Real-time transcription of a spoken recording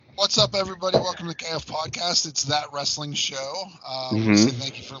What's up, everybody? Welcome to the KF Podcast. It's That Wrestling Show. Mm-hmm. We say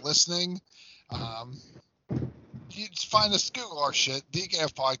thank you for listening. You just find us, Google our shit, the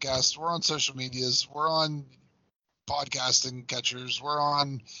KF Podcast. We're on social medias. We're on podcasting catchers. We're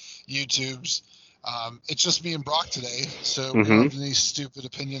on YouTubes. It's just me and Brock today, so we don't have any stupid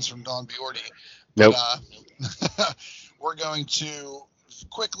opinions from Don Biordi. Nope. But we're going to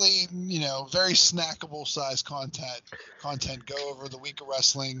quickly, very snackable size content, go over the week of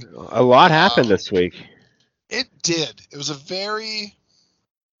wrestling. A lot happened this week. It did. It was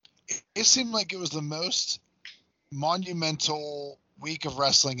it seemed like it was the most monumental week of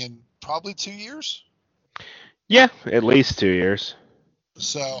wrestling in probably 2 years. Yeah, at least 2 years.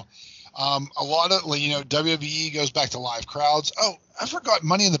 So, a lot of, WWE goes back to live crowds. Oh, I forgot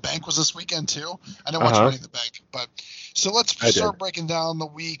Money in the Bank was this weekend too. I don't watch Money in the Bank, but so let's start breaking down the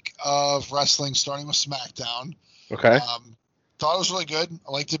week of wrestling, starting with SmackDown. Okay. Thought it was really good.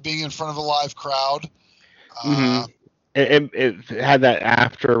 I liked it being in front of a live crowd. It had that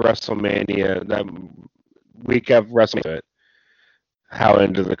after WrestleMania, that week of WrestleMania. How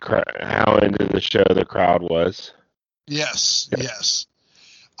into the show the crowd was. Yes.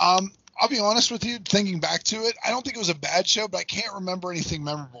 I'll be honest with you, thinking back to it, I don't think it was a bad show, but I can't remember anything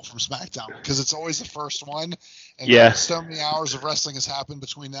memorable from SmackDown because it's always the first one. And so many hours of wrestling has happened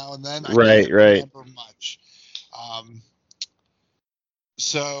between now and then. I can't remember much.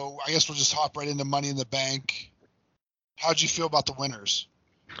 So I guess we'll just hop right into Money in the Bank. How'd you feel about the winners?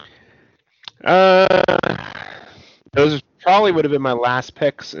 Those probably would have been my last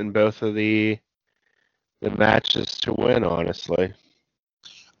picks in both of the matches to win, honestly.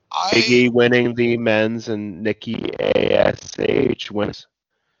 Big E winning the men's and Nikki ASH wins.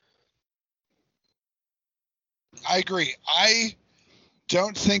 I agree. I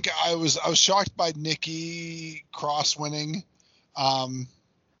don't think I was shocked by Nikki Cross winning. I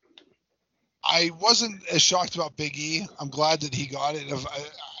wasn't as shocked about Big E. I'm glad that he got it.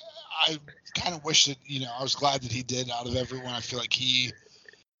 I kind of wish that, I was glad that he did. Out of everyone, I feel like he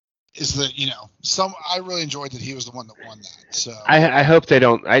is the, I really enjoyed that he was the one that won that. So I hope they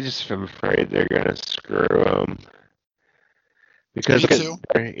don't. I just am afraid they're gonna screw him because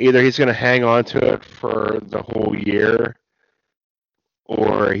either he's gonna hang on to it for the whole year,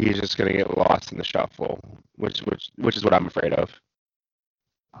 or he's just gonna get lost in the shuffle, which is what I'm afraid of.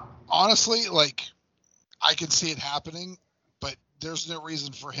 Honestly, I can see it happening, but there's no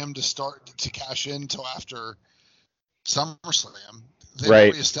reason for him to start to cash in until after SummerSlam. They've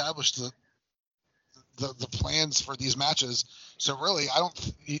already established the plans for these matches. So really,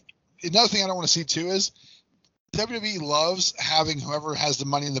 another thing I don't want to see too is WWE loves having whoever has the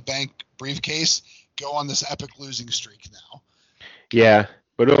Money in the Bank briefcase go on this epic losing streak now. Yeah,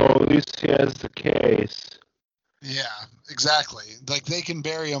 but at least he has the case. Yeah, exactly. They can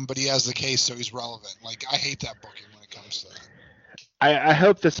bury him, but he has the case, so he's relevant. I hate that booking when it comes to that. I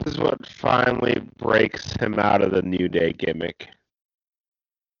hope this is what finally breaks him out of the New Day gimmick.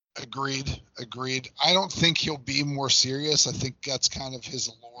 Agreed. I don't think he'll be more serious. I think that's kind of his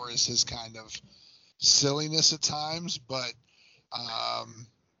allure, is his kind of silliness at times. But,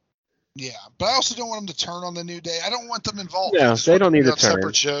 yeah. But I also don't want him to turn on the New Day. I don't want them involved. No, they don't need to turn.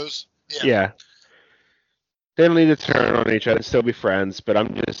 Separate shows. Yeah. They don't need to turn on each other, still be friends. But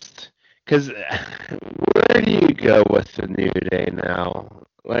I'm just... Because where do you go with the New Day now?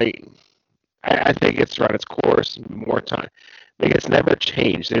 I think it's run its course more time. It's never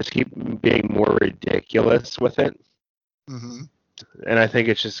changed. They just keep being more ridiculous with it. Mm-hmm. And I think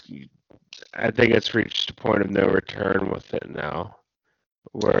it's reached a point of no return with it now,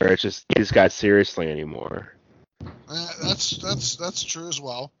 where it's just these guys seriously anymore. That's true as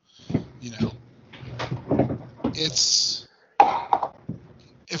well. It's,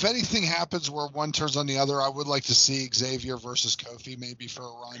 if anything happens where one turns on the other, I would like to see Xavier versus Kofi maybe for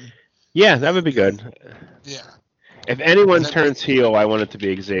a run. Yeah, that would be good. Yeah. If anyone turns heel, I want it to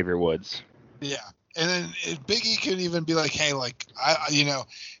be Xavier Woods. Yeah. And then Big E could even be like, hey,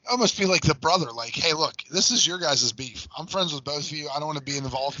 almost be like the brother. Like, hey, look, this is your guys' beef. I'm friends with both of you. I don't want to be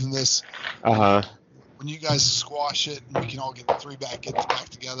involved in this. When you guys squash it and we can all get get back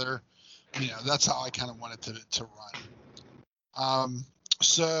together, that's how I kind of want it to run.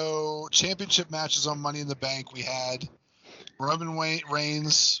 So championship matches on Money in the Bank. We had Roman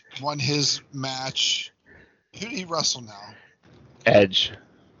Reigns won his match. Who did he wrestle now? Edge.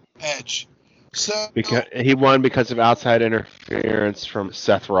 So because he won because of outside interference from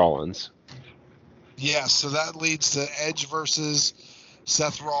Seth Rollins. Yeah, so that leads to Edge versus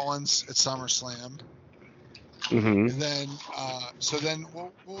Seth Rollins at SummerSlam. Mm-hmm. And then, then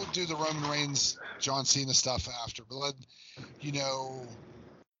we'll do the Roman Reigns, John Cena stuff after. But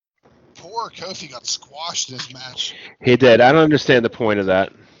poor Kofi got squashed in his match. He did. I don't understand the point of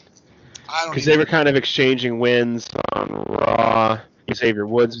that. I don't. Because they were kind of exchanging wins on Raw. Xavier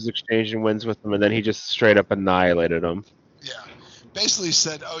Woods was exchanging wins with him, and then he just straight up annihilated him. Yeah. Basically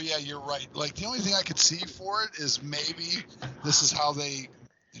said, oh, yeah, you're right. Like, the only thing I could see for it is maybe this is how they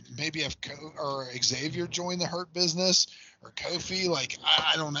maybe have Xavier join the Hurt Business or Kofi. Like,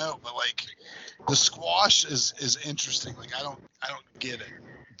 I don't know. But, like, the squash is interesting. Like, I don't get it.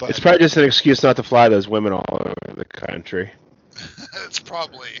 But it's probably just an excuse not to fly those women all over the country. It's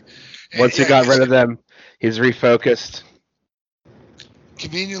probably. Once he got rid of them, he's refocused.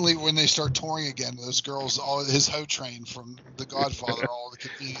 Conveniently, when they start touring again, those girls, all his hoe train from The Godfather, all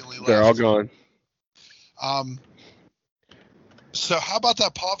conveniently left. They're all gone. So how about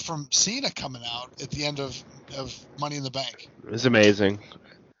that pop from Cena coming out at the end of Money in the Bank? It was amazing.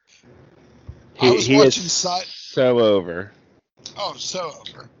 I was watching so over. Oh, so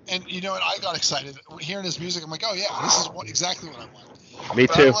over. And you know what? I got excited hearing his music. I'm like, oh yeah, this is exactly what I want. Me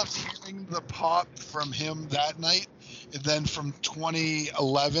too. I loved hearing the pop from him that night, and then from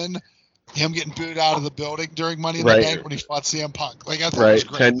 2011, him getting booed out of the building during Money in the Bank when he fought CM Punk. Like, I thought it was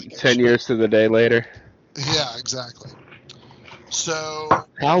great. 10 years to the day later. Yeah, exactly. So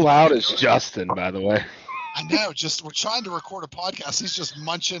how loud is Justin, by the way? I know. Just we're trying to record a podcast. He's just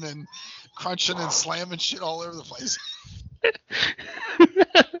munching and crunching and slamming shit all over the place.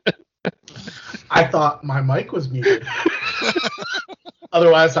 I thought my mic was muted.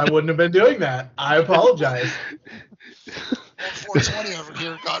 Otherwise, I wouldn't have been doing that. I apologize. 420 over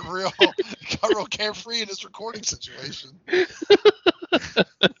here got real carefree in his recording situation.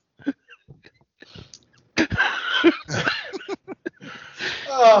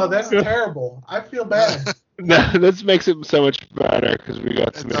 Oh, that's terrible. I feel bad. No, this makes it so much better because we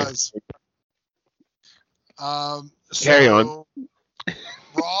got to. It does. Carry on.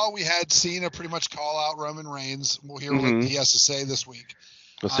 Raw, we had Cena pretty much call out Roman Reigns. We'll hear what he has to say this week.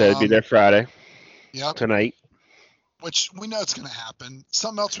 We'll say it'll be there Friday. Yep. Tonight. Which we know it's going to happen.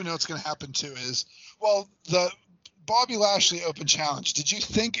 Something else we know it's going to happen too is, well, the Bobby Lashley Open Challenge. Did you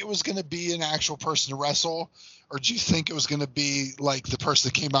think it was going to be an actual person to wrestle, or did you think it was going to be like the person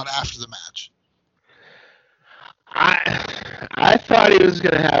that came out after the match? I thought he was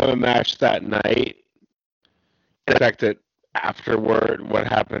going to have a match that night. I expected what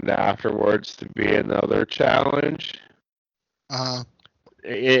happened afterwards to be another challenge.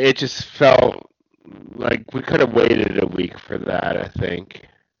 It just felt like we could have waited a week for that, I think.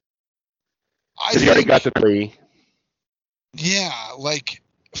 He already got the 3. Yeah, like,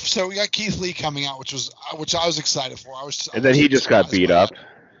 so we got Keith Lee coming out, which I was excited for. And then he just got beat up.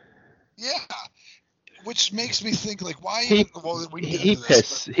 Yeah, which makes me think, like, why? He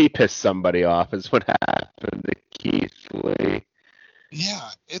pissed somebody off. Is what happened to Keith Lee. Yeah,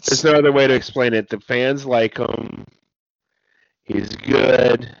 there's no other way to explain it. The fans like him. He's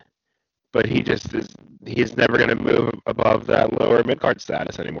good, but he just is. He's never going to move above that lower mid-card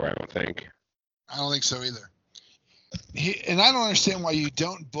status anymore, I don't think. I don't think so either. And I don't understand why you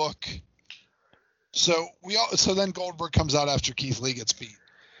don't book. So then Goldberg comes out after Keith Lee gets beat.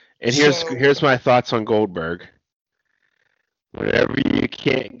 And here's my thoughts on Goldberg. Whenever you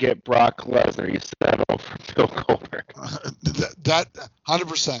can't get Brock Lesnar, you settle for Bill Goldberg. That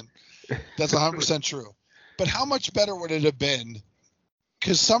 100%. That's 100% true. But how much better would it have been?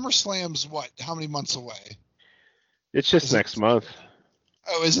 Because SummerSlam's how many months away? It's just next month.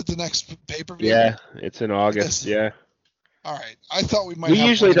 Oh, is it the next pay-per-view? Yeah, it's in August. Yeah. All right. I thought we might. We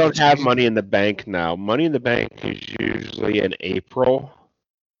usually don't have Money in the Bank now. Money in the Bank is usually in April.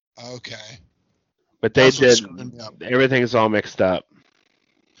 Okay. But they did. Everything's all mixed up.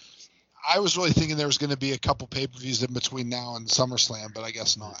 I was really thinking there was going to be a couple pay-per-views in between now and SummerSlam, but I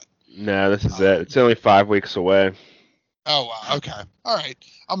guess not. No, this is it. It's only 5 weeks away. Oh, wow. Okay. All right.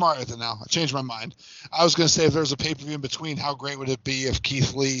 I'm all right with it now. I changed my mind. I was going to say if there was a pay-per-view in between, how great would it be if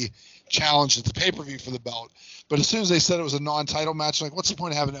Keith Lee challenged at the pay-per-view for the belt? But as soon as they said it was a non-title match, I'm like, what's the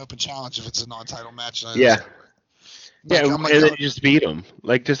point of having an open challenge if it's a non-title match? Yeah. Yeah, and then you just beat him.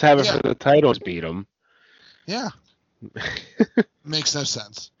 Like, just have it for the titles, beat him. Yeah. Makes no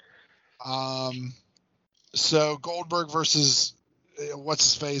sense. So Goldberg versus what's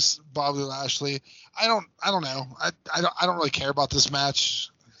his face, Bobby Lashley. I don't know. I don't really care about this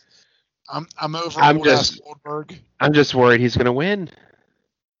match. I'm over old-ass Goldberg. I'm just worried he's gonna win.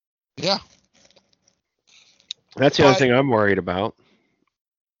 Yeah. That's the only thing I'm worried about.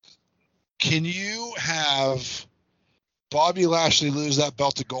 Can you have Bobby Lashley lose that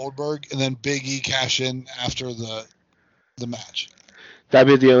belt to Goldberg and then Big E cash in after the match? That'd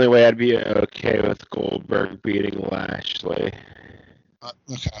be the only way I'd be okay with Goldberg beating Lashley.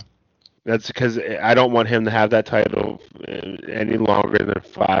 Okay. That's because I don't want him to have that title any longer than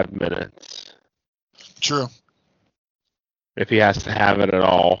 5 minutes. True. If he has to have it at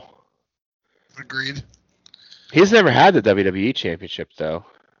all. Agreed. He's never had the WWE Championship, though.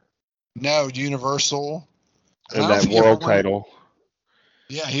 No, Universal. And that world title.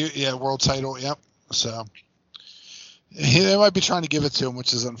 Yeah, world title, yep. So they might be trying to give it to him,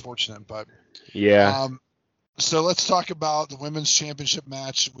 which is unfortunate, but yeah. So let's talk about the women's championship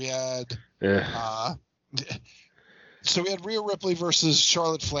match. We had so we had Rhea Ripley versus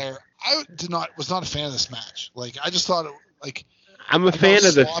Charlotte Flair. I was not a fan of this match. Like, I just thought I'm a fan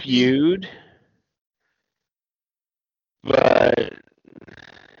of the feud, but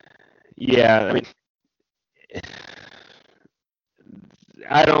yeah, I mean,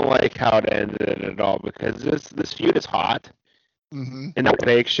 I don't like how it ended at all because this feud is hot, and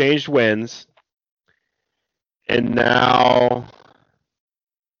they exchanged wins, and now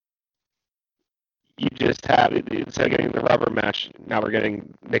you just have, instead of getting the rubber match, now we're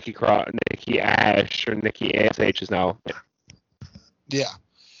getting Nikki Ash, or Nikki ASH is now. Yeah.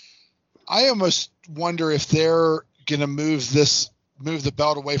 I almost wonder if they're gonna move the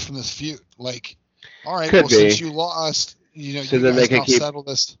belt away from this feud. Like, all right, since you lost, so you guys now settle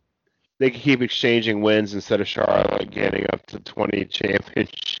this. They can keep exchanging wins instead of Charlotte getting up to 20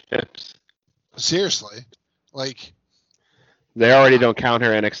 championships. Seriously, like, they already don't count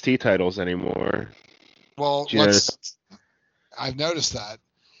her NXT titles anymore. Well, I've noticed that,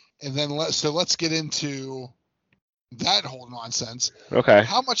 and then let's get into that whole nonsense. Okay.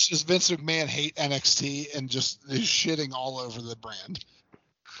 How much does Vince McMahon hate NXT and just is shitting all over the brand?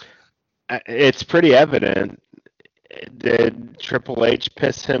 It's pretty evident. Did Triple H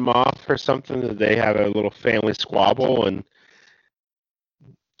piss him off or something? Did they have a little family squabble? And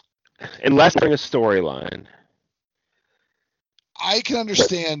unless during a storyline, I can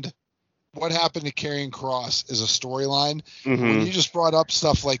understand what happened to Karrion Kross is a storyline. When you just brought up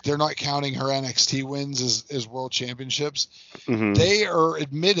stuff like they're not counting her NXT wins as world championships, they are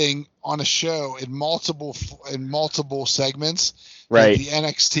admitting on a show in multiple segments that the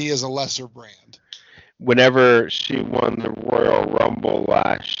NXT is a lesser brand. Whenever she won the Royal Rumble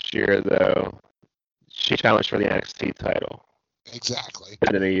last year, though, she challenged for the NXT title. Exactly.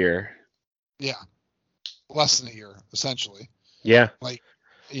 In a year. Yeah. Less than a year, essentially. Yeah. Like,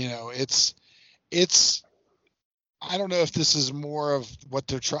 it's I don't know if this is more of what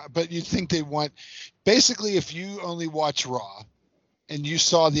they're trying, but you think they want, basically, if you only watch Raw and you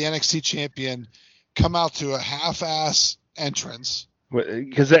saw the NXT champion come out to a half-ass entrance.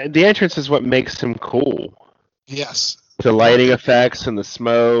 Because the entrance is what makes him cool. Yes. The lighting effects and the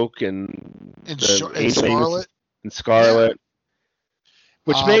smoke and Scarlet. And Scarlet. Yeah.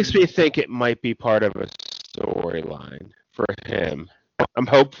 Which makes me think it might be part of a storyline for him. I'm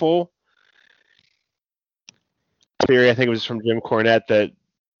hopeful. Theory, I think it was from Jim Cornette, that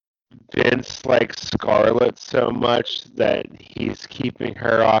Vince likes Scarlett so much that he's keeping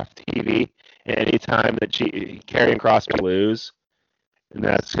her off TV anytime that Karrion Kross will lose. And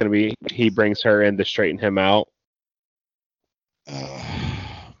that's going to be, he brings her in to straighten him out.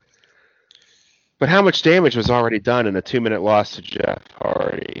 But how much damage was already done in a 2-minute loss to Jeff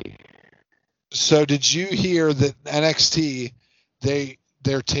Hardy? So did you hear that NXT, they're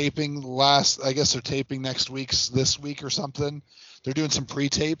taping they're taping this week or something. They're doing some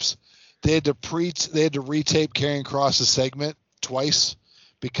pre-tapes. They had to retape Karrion Kross's segment twice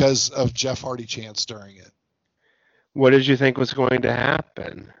because of Jeff Hardy chants during it. What did you think was going to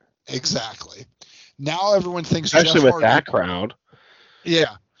happen? Exactly. Now everyone thinks especially Jeff with Hardy, that crowd.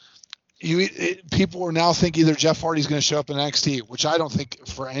 Yeah. People are now think either Jeff Hardy's going to show up in NXT, which I don't think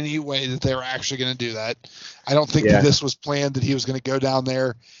for any way that they were actually going to do that. I don't think that this was planned, that he was going to go down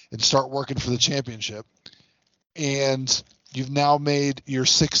there and start working for the championship. And you've now made your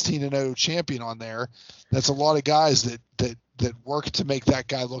 16-0 champion on there. That's a lot of guys that work to make that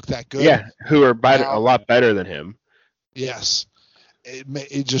guy look that good. Yeah, who are a lot better than him. Yes.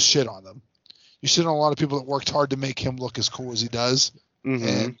 It just shit on them. You shit on a lot of people that worked hard to make him look as cool as he does.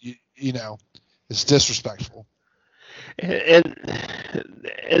 And it's disrespectful. And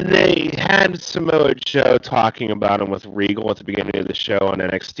they had Samoa Joe talking about him with Regal at the beginning of the show on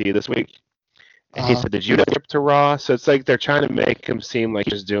NXT this week. And he said, "Did you trip to Raw?" So it's like they're trying to make him seem like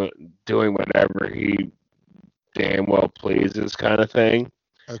he's doing whatever he damn well pleases, kind of thing.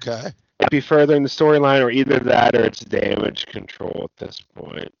 Okay. Might be furthering the storyline, or either that, or it's damage control at this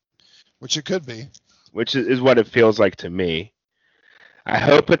point. Which it could be. Which is what it feels like to me. I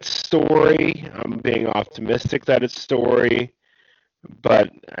hope it's story. I'm being optimistic that it's story,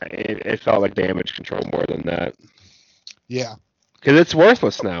 but it felt like damage control more than that. Yeah. Because it's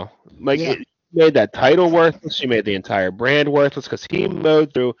worthless now. It made that title worthless. She made the entire brand worthless because he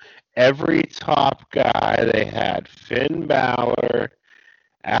mowed through every top guy they had. Finn Balor,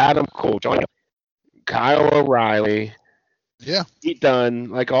 Adam Cole, Kyle O'Reilly. Yeah. Pete Dunne,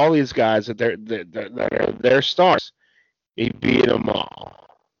 like all these guys they're stars. He beat them all.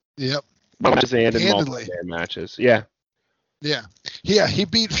 Yep. Matches and in Handedly. multiplayer matches. Yeah. Yeah. Yeah. He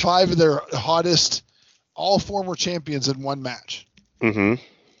beat 5 of their hottest, all former champions in one match. Mm-hmm.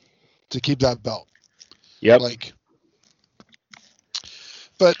 To keep that belt. Yep.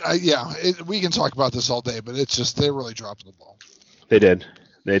 We can talk about this all day, but it's just they're really dropping the ball. They did.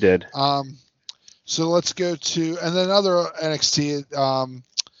 So let's go to and then another NXT.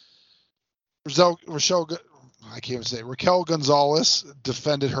 Raquel Gonzalez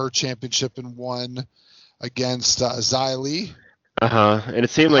defended her championship and won against Xia Li. And it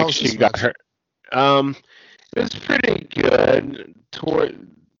seemed like she got hurt. It was pretty good. Toward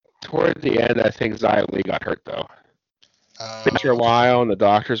the end, I think Xia Li got hurt though. For a while, and the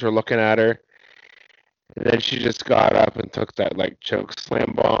doctors were looking at her. And then she just got up and took that choke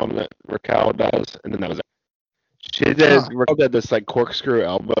slam bomb that Raquel does, and then that was it. Raquel did this corkscrew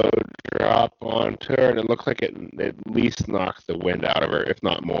elbow drop onto her, and it looked like it at least knocked the wind out of her, if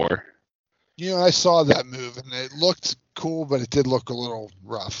not more. I saw that move, and it looked cool, but it did look a little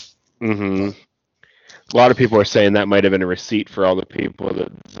rough. Mm-hmm. A lot of people are saying that might have been a receipt for all the people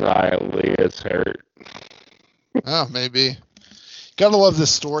that Xia Li has hurt. Oh, maybe. Gotta love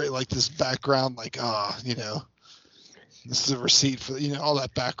this story, this background, this is a receipt for, all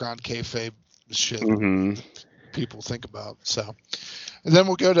that background kayfabe shit people think about. So, and then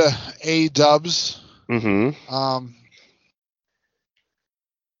we'll go to A-Dubs. Mm-hmm.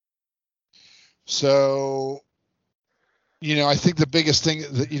 So, I think the biggest thing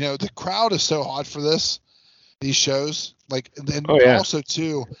that, the crowd is so hot for these shows. Also,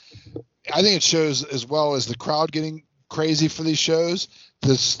 too, I think it shows as well as the crowd getting crazy for these shows.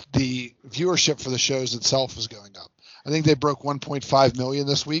 The viewership for the shows itself is going up. I think they broke 1.5 million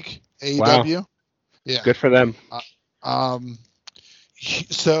this week. AEW. Wow. Yeah. Good for them.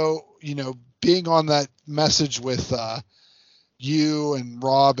 So, being on that message with you and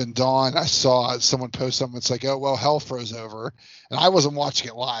Rob and Dawn, I saw someone post something. It's like, oh, well, hell froze over. And I wasn't watching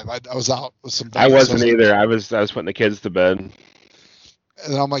it live. I was out with some buddies. I wasn't either. I was putting the kids to bed.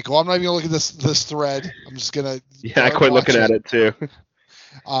 And I'm like, well, I'm not even going to look at this thread. I'm just going to. Yeah, I quit looking at it too.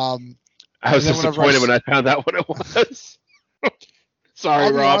 I was disappointed when I found out what it was.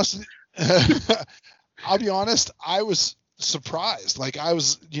 Sorry, Rob. I'll be honest. I was surprised. I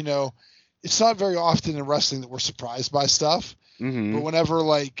was, it's not very often in wrestling that we're surprised by stuff. Mm-hmm. But whenever,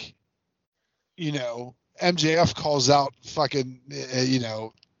 MJF calls out fucking,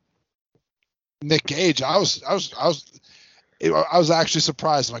 Nick Gage, I was actually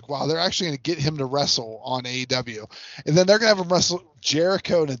surprised. I'm like, wow, they're actually going to get him to wrestle on AEW. And then they're going to have him wrestle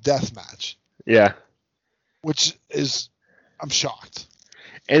Jericho in a death match. Yeah. Which is, I'm shocked.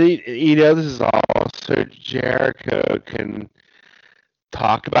 And, this is also Jericho can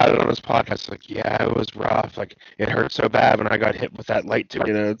talk about it on his podcast. Yeah, it was rough. It hurt so bad when I got hit with that light too.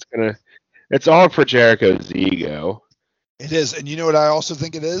 It's all for Jericho's ego. It is. And you know what I also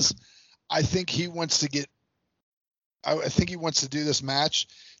think it is? I think he wants to do this match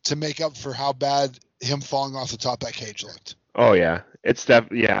to make up for how bad him falling off the top of that cage looked. Oh yeah, it's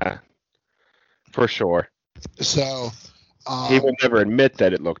yeah, for sure. So he would never admit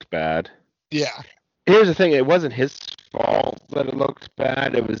that it looked bad. Yeah. Here's the thing: it wasn't his fault that it looked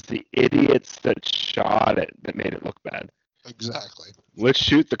bad. It was the idiots that shot it that made it look bad. Exactly. Let's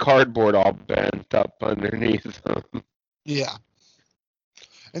shoot the cardboard all bent up underneath them. Yeah.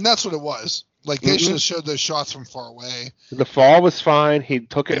 And that's what it was. They should have showed those shots from far away. The fall was fine. He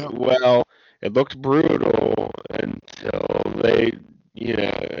took it well. It looked brutal until they,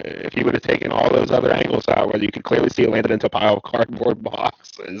 if he would have taken all those other angles out where you could clearly see it landed into a pile of cardboard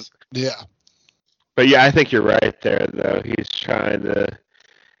boxes. Yeah. But yeah, I think you're right there, though. He's trying to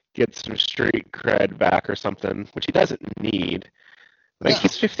get some street cred back or something, which he doesn't need.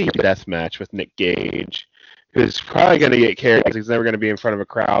 He's 50 death match with Nick Gage, who's probably going to get carried because he's never going to be in front of a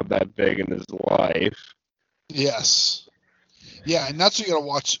crowd that big in his life. Yes. Yeah, and that's what you got to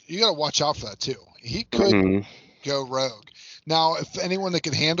watch. You got to watch out for that too. He could go rogue. Now, if anyone that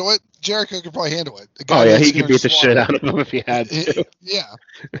can handle it, Jericho could probably handle it. He could beat the shit out of him if he had to. Yeah.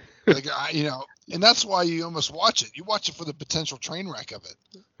 And that's why you almost watch it. You watch it for the potential train wreck of it.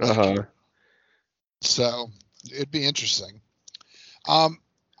 So it'd be interesting.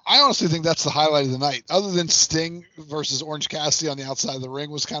 I honestly think that's the highlight of the night. Other than Sting versus Orange Cassidy on the outside of the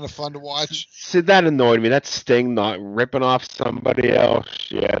ring was kind of fun to watch. See, that annoyed me. That Sting not ripping off somebody else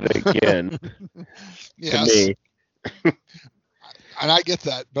yet again. Yes. To me. And I get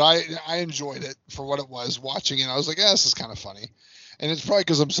that, but I enjoyed it for what it was watching it. I was like, yeah, this is kind of funny. And it's probably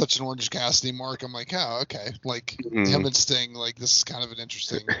because I'm such an Orange Cassidy mark. I'm like, oh, okay. Like him and Sting, like this is kind of an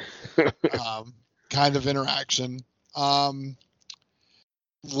interesting kind of interaction.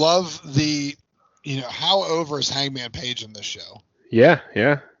 Love the, how over is Hangman Page in this show? Yeah.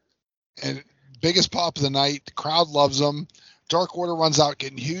 And biggest pop of the night. The crowd loves him. Dark Order runs out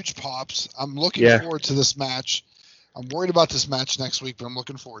getting huge pops. I'm looking forward to this match. I'm worried about this match next week, but I'm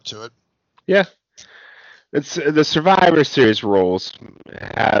looking forward to it. Yeah. It's the Survivor Series rules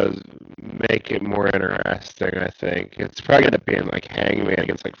make it more interesting, I think. It's probably going to be in like Hangman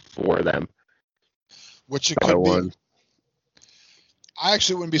against like 4 of them. Which it could be. I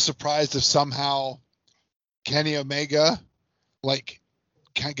actually wouldn't be surprised if somehow Kenny Omega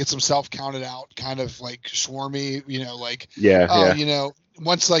gets himself counted out, kind of like Schwarmy,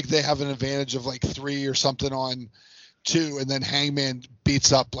 once like they have an advantage of like 3 or something on 2, and then Hangman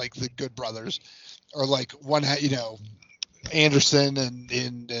beats up like the Good Brothers, or like one, Anderson and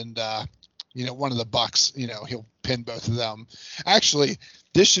one of the Bucks, he'll pin both of them. Actually,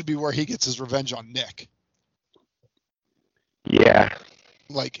 this should be where he gets his revenge on Nick. Yeah.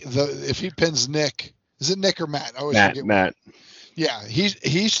 Like if he pins Nick, is it Nick or Matt? I always forget. Matt. Yeah,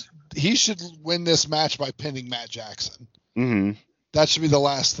 he should win this match by pinning Matt Jackson. Mm-hmm. That should be the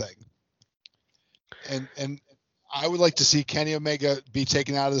last thing. And I would like to see Kenny Omega be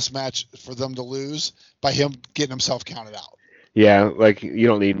taken out of this match for them to lose by him getting himself counted out. Yeah, like you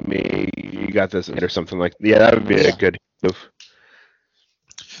don't need me. You got this or something like. Yeah, that would be a good move.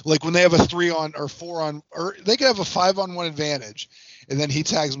 Like when they have a 3-on or 4-on, or they could have a 5-on-1 advantage, and then he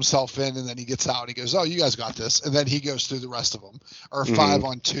tags himself in, and then he gets out and he goes, "Oh, you guys got this," and then he goes through the rest of them, or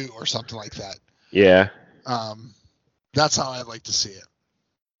 5-on-2 or something like that. Yeah. That's how I'd like to see it.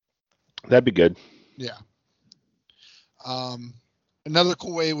 That'd be good. Yeah. Another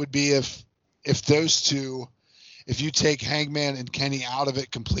cool way would be if those two, if you take Hangman and Kenny out of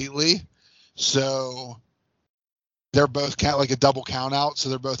it completely, so they're both like a double count out, so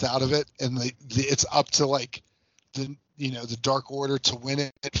they're both out of it, and it's up to like the Dark Order to win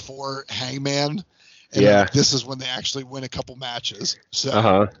it for Hangman. And like, this is when they actually win a couple matches.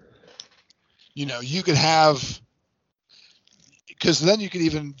 So you could have, because then you could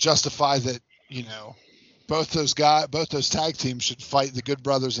even justify that both those tag teams should fight the Good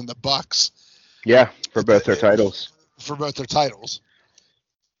Brothers and the Bucks. Yeah, for both their titles. For both their titles.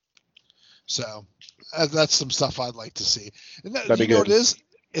 So that's some stuff I'd like to see. And that, That'd be good. It is?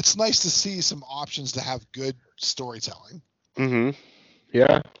 It's nice to see some options to have good storytelling. Mm-hmm.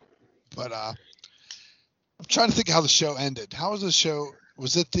 Yeah. But I'm trying to think how the show ended. How was the show?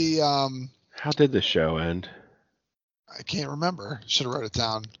 Was it the How did the show end? I can't remember. Should have wrote it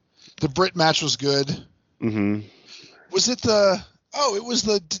down. The Brit match was good. Mm-hmm. Was it it was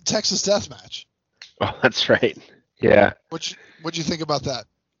the Texas Death Match. Oh, that's right. Yeah. What'd you think about that?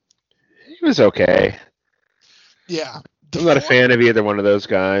 It was okay. Yeah. I'm not a fan of either one of those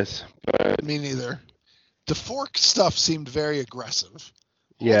guys. But... Me neither. The fork stuff seemed very aggressive.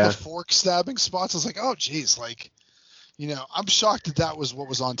 Yeah. All the fork stabbing spots, I was like, oh, geez. Like, I'm shocked that was what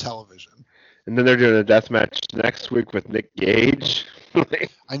was on television. And then they're doing a death match next week with Nick Gage.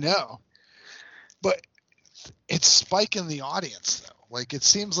 I know. But it's spiking the audience, though. Like, it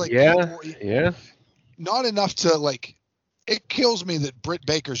seems like people, not enough to, like, it kills me that Britt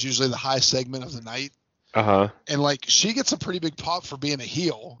Baker's usually the high segment of the night. Uh-huh. And, like, she gets a pretty big pop for being a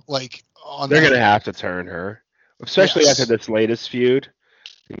heel. Like, they're going to have to turn her. Especially after this latest feud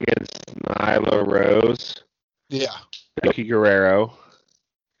against Nyla Rose. Yeah. Vicky Guerrero.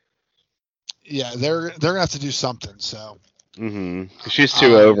 Yeah, they're going to have to do something, so. Mm-hmm. She's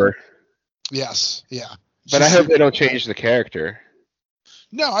too over. Yes, yeah. But I hope they don't change the character.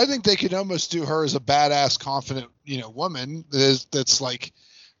 No, I think they could almost do her as a badass, confident, woman that's like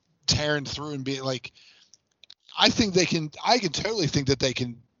tearing through and be like. I can totally think that they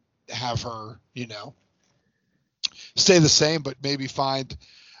can have her, stay the same, but maybe find.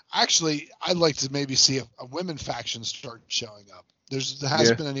 Actually, I'd like to maybe see a women faction start showing up. There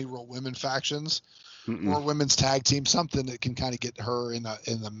hasn't been any real women factions. Mm-mm. Or women's tag team, something that can kind of get her in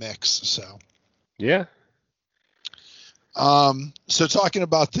the mix. So, yeah. So talking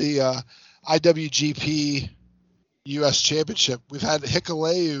about the IWGP US Championship, we've had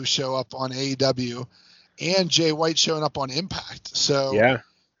Hikuleu show up on AEW, and Jay White showing up on Impact. So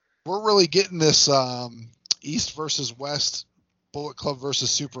we're really getting this East versus West Bullet Club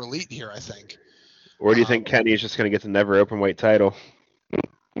versus Super Elite here, I think. Or do you think Kenny is just going to get the never openweight title?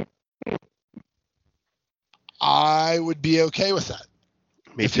 I would be okay with that.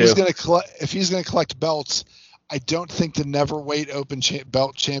 Me if too. He's going to collect belts, I don't think the neverweight open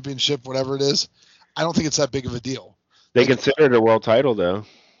belt championship, whatever it is, I don't think it's that big of a deal. They consider it a world title, though.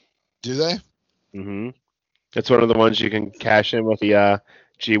 Do they? Mm-hmm. It's one of the ones you can cash in with the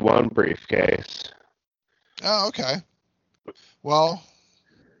G1 briefcase. Oh, okay. Well,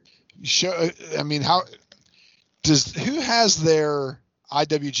 who has their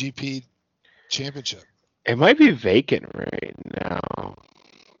IWGP championship? It might be vacant right now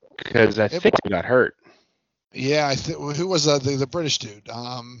because I think he got hurt. Yeah, who was the British dude?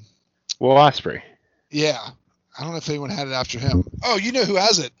 Will Ospreay. Yeah, I don't know if anyone had it after him. Oh, you know who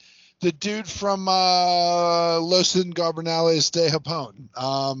has it? The dude from Los Ingobernables de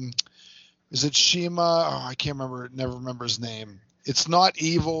Japón. Is it Shima? Oh, I can't remember. Never remember his name. It's not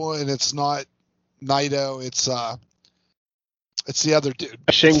Evil and it's not Naito. It's the other dude.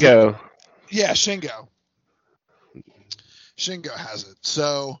 Shingo. Yeah, Shingo. Shingo has it.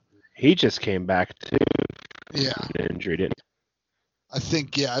 So he just came back too. Yeah. Injury, didn't he? I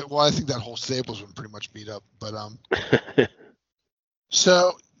think, yeah. Well, I think that whole stable's been pretty much beat up. But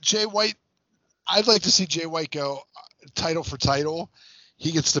so Jay White, I'd like to see Jay White go title for title.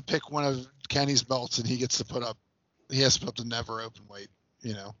 He gets to pick one of Kenny's belts, and he has to put up the never open weight.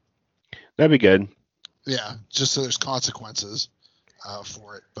 You know. That'd be good. Yeah, just so there's consequences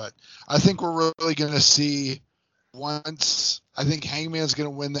for it. But I think we're really going to see once. I think Hangman's going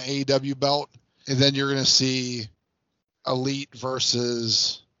to win the AEW belt, and then you're going to see Elite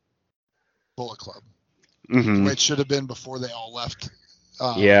versus Bullet Club, which should have been before they all left.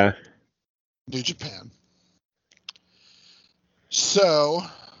 New Japan. So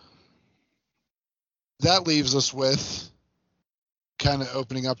that leaves us with kind of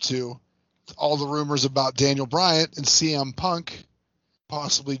opening up to all the rumors about Daniel Bryan and CM Punk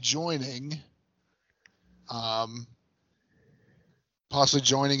possibly joining AEW.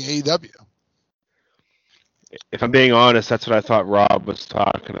 If I'm being honest, that's what I thought Rob was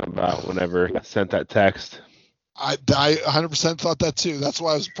talking about whenever he sent that text. I 100% thought that too. That's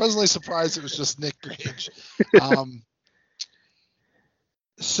why I was pleasantly surprised it was just Nick Gage.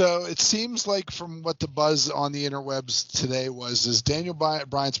 So it seems like from what the buzz on the interwebs today is Daniel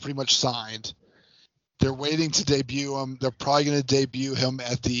Bryan's pretty much signed. They're waiting to debut him. They're probably going to debut him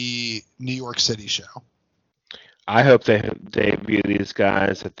at the New York City show. I hope they debut these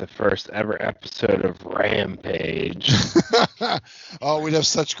guys at the first ever episode of Rampage. Oh, we'd have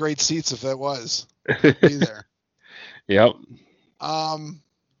such great seats if that was. Be there. Yep.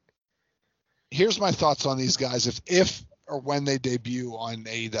 Here's my thoughts on these guys. If or when they debut on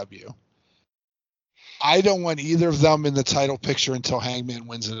AEW, I don't want either of them in the title picture until Hangman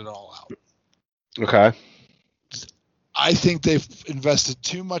wins it all out. Okay. I think they've invested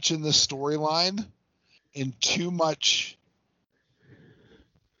too much in this storyline and too much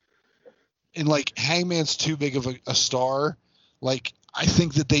in, like, Hangman's too big of a star. Like, I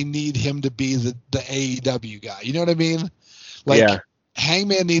think that they need him to be the AEW guy. You know what I mean? Like, yeah.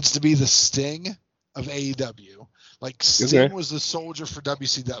 Hangman needs to be the Sting of AEW. Like, Sting was the soldier for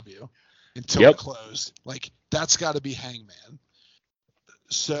WCW until it closed. Like, that's got to be Hangman.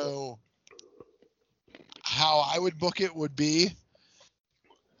 So how I would book it would be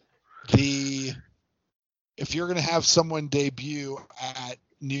if you're going to have someone debut at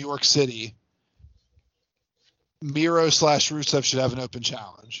New York City, Miro/Rusev should have an open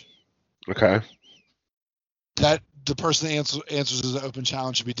challenge. Okay. That the person that answers as an open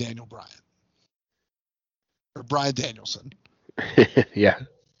challenge should be Daniel Bryan. Or Bryan Danielson. Yeah.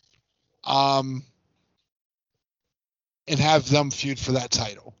 And have them feud for that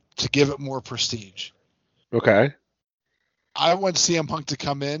title to give it more prestige. Okay. I want CM Punk to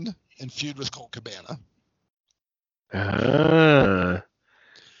come in and feud with Colt Cabana. And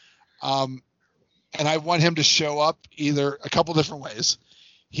I want him to show up either a couple different ways.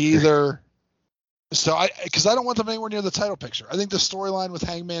 Because I don't want them anywhere near the title picture. I think the storyline with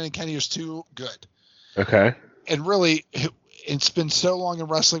Hangman and Kenny is too good. Okay. And really, it's been so long in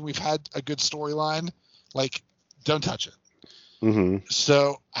wrestling, we've had a good storyline. Like, don't touch it. Mm-hmm.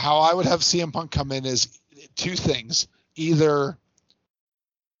 So how I would have CM Punk come in is two things. Either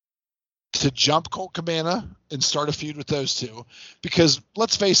to jump Colt Cabana and start a feud with those two. Because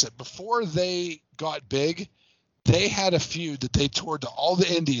let's face it, before they got big, they had a feud that they toured to all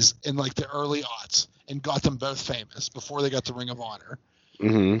the indies in like the early aughts and got them both famous before they got the Ring of Honor.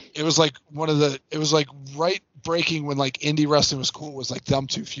 Mm-hmm. It was like it was like right breaking when like indie wrestling was cool, was like them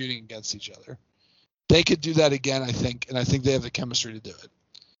two feuding against each other. They could do that again, I think, and I think they have the chemistry to do it.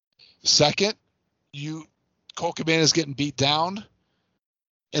 Second, Colt Cabana's getting beat down,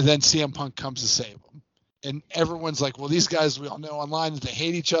 and then CM Punk comes to save him. And everyone's like, well, these guys, we all know online that they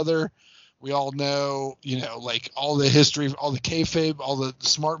hate each other. We all know, like all the history, all the kayfabe, all the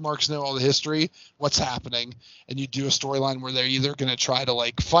smart marks know all the history, what's happening. And you do a storyline where they're either going to try to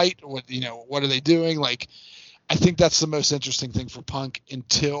like fight, what are they doing? Like, I think that's the most interesting thing for Punk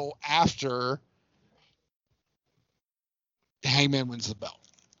until after Hangman wins the belt.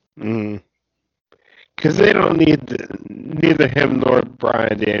 Because they don't neither him nor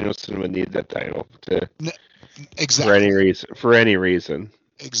Bryan Danielson would need that title exactly for any reason.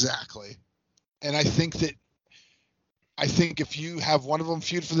 Exactly. And I think if you have one of them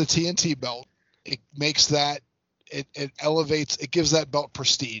feud for the TNT belt, it makes that it elevates, it gives that belt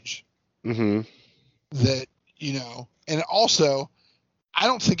prestige. Mm-hmm. That and also, I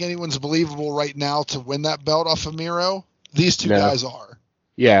don't think anyone's believable right now to win that belt off of Miro. These two guys are.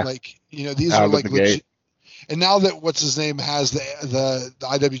 Yeah. Like, these are like legit. And now that what's his name has the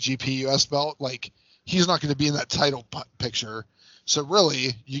IWGP US belt, like he's not going to be in that title picture. So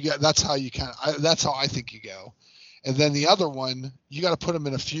really, that's how I think you go. And then the other one, you got to put him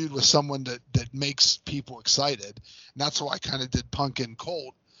in a feud with someone that makes people excited. And that's why I kind of did Punk and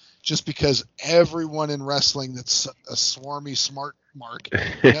Colt, just because everyone in wrestling that's a swarmy smart mark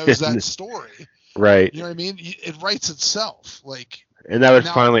knows that story. Right. You know what I mean? It writes itself. Like, and that would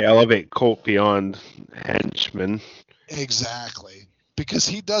finally elevate Colt beyond henchman. Exactly. Because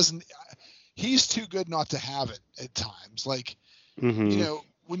he's too good not to have it at times. Like,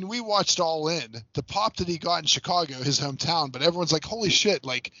 when we watched All In, the pop that he got in Chicago, his hometown, but everyone's like, holy shit,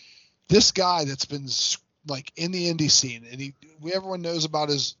 like this guy that's been like in the indie scene and everyone knows about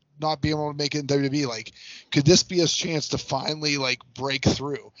his not being able to make it in WWE. Like, could this be his chance to finally like break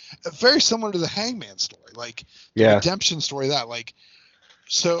through? Very similar to the Hangman story, like the redemption story that like,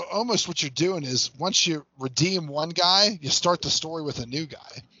 so almost what you're doing is once you redeem one guy, you start the story with a new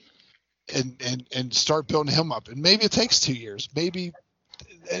guy and start building him up. And maybe it takes 2 years, maybe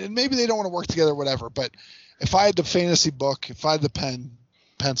they don't want to work together, whatever. But if I had the fantasy book, if I had the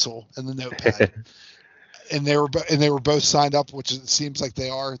pencil and the notepad and they were both signed up, which it seems like they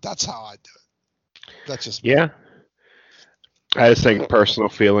are, that's how I do it. That's just me. Yeah. I just think personal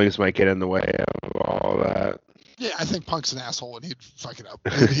feelings might get in the way of all that. Yeah, I think Punk's an asshole and he'd fuck it up.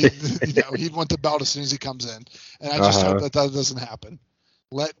 He'd want the belt as soon as he comes in, and I just hope that doesn't happen.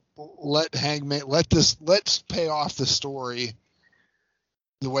 Let Hangman let's pay off the story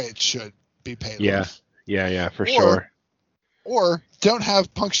the way it should be paid off. Yeah, for sure. Or don't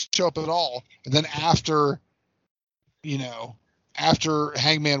have Punk show up at all, and then after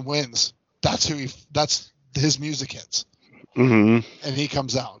Hangman wins, that's his music hits, and he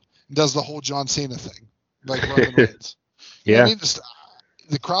comes out and does the whole John Cena thing. Like Roman Reigns. You know what I mean?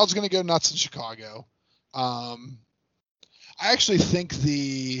 The crowd's going to go nuts in Chicago. I actually think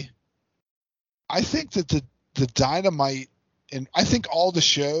that the Dynamite, and I think all the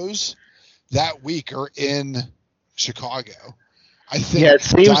shows that week are in Chicago. I think it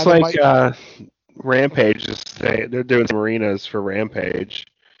seems Dynamite, like Rampage they're doing some arenas for Rampage.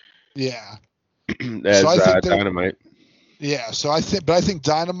 Yeah. As Dynamite. Yeah, so I think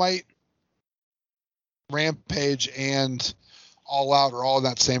Dynamite, Rampage, and All Out are all in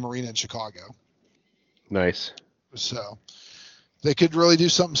that same arena in Chicago. Nice. So they could really do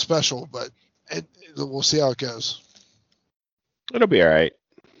something special, but we'll see how it goes. It'll be all right.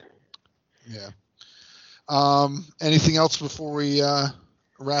 Yeah. Anything else before we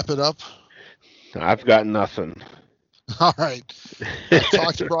wrap it up? I've got nothing. All right.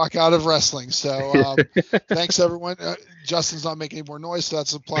 Talked Brock out of wrestling. So thanks, everyone. Justin's not making any more noise, so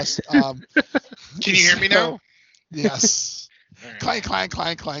that's a plus. Can you hear me now? Yes. Right. Clang, clang,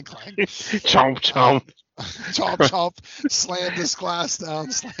 clang, clang, clang. Chomp, chomp. Chomp, chomp. Slam this glass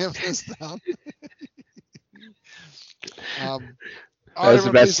down. Slam this down. That was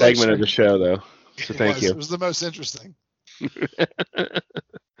the best segment of the show, though. So thank you. It was the most interesting.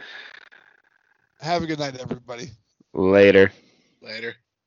 Have a good night, everybody. Later. Later.